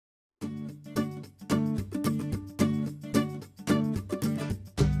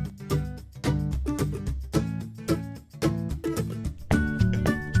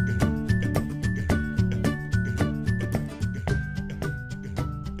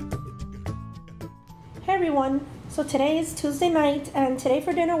everyone, so today is Tuesday night and today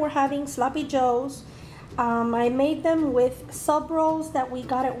for dinner we're having sloppy joes. I made them with sub rolls that we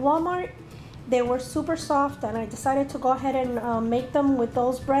got at Walmart. They were super soft and I decided to go ahead and make them with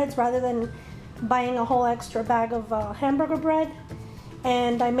those breads rather than buying a whole extra bag of hamburger bread.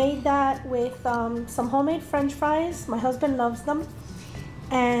 And I made that with some homemade french fries. My husband loves them.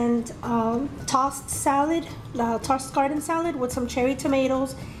 And tossed salad, tossed garden salad with some cherry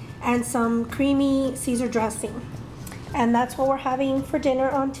tomatoes and some creamy Caesar dressing. And that's what we're having for dinner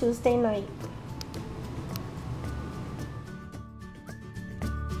on Tuesday night.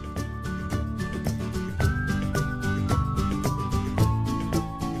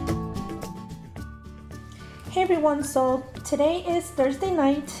 Hey everyone, so today is Thursday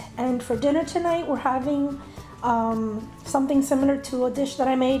night and for dinner tonight we're having something similar to a dish that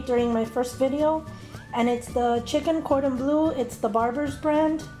I made during my first video, and it's the chicken cordon bleu. It's the Barber's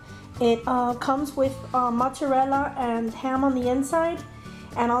brand. It comes with mozzarella and ham on the inside,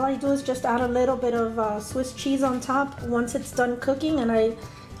 and all I do is just add a little bit of Swiss cheese on top once it's done cooking, and I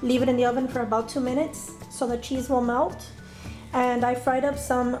leave it in the oven for about 2 minutes so the cheese will melt. And I fried up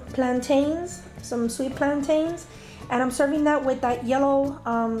some plantains, some sweet plantains, and I'm serving that with that yellow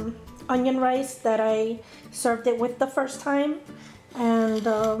onion rice that I served it with the first time. And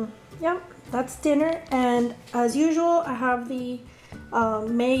yeah, that's dinner. And as usual, I have the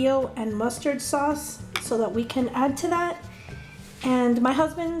mayo and mustard sauce so that we can add to that. And my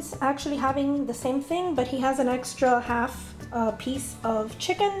husband's actually having the same thing, but he has an extra half piece of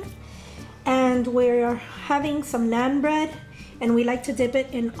chicken. And we're having some naan bread, and we like to dip it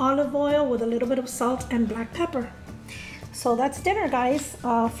in olive oil with a little bit of salt and black pepper. So that's dinner, guys,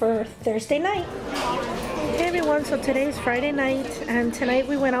 for Thursday night. Hey everyone, so today's Friday night, and tonight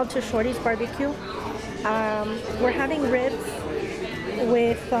we went out to Shorty's barbecue. We're having ribs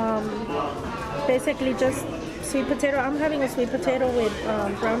with basically just sweet potato. I'm having a sweet potato with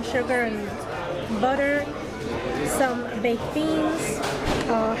brown sugar and butter, some baked beans,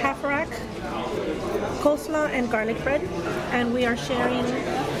 half rack, coleslaw, and garlic bread. And we are sharing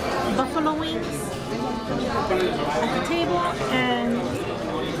buffalo wings at the table, and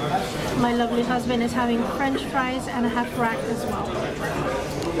my lovely husband is having french fries and a half rack as well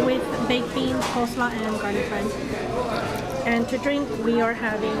with baked beans, coleslaw, and garlic bread. And to drink we are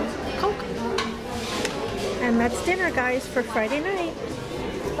having Coke. And that's dinner, guys, for Friday night.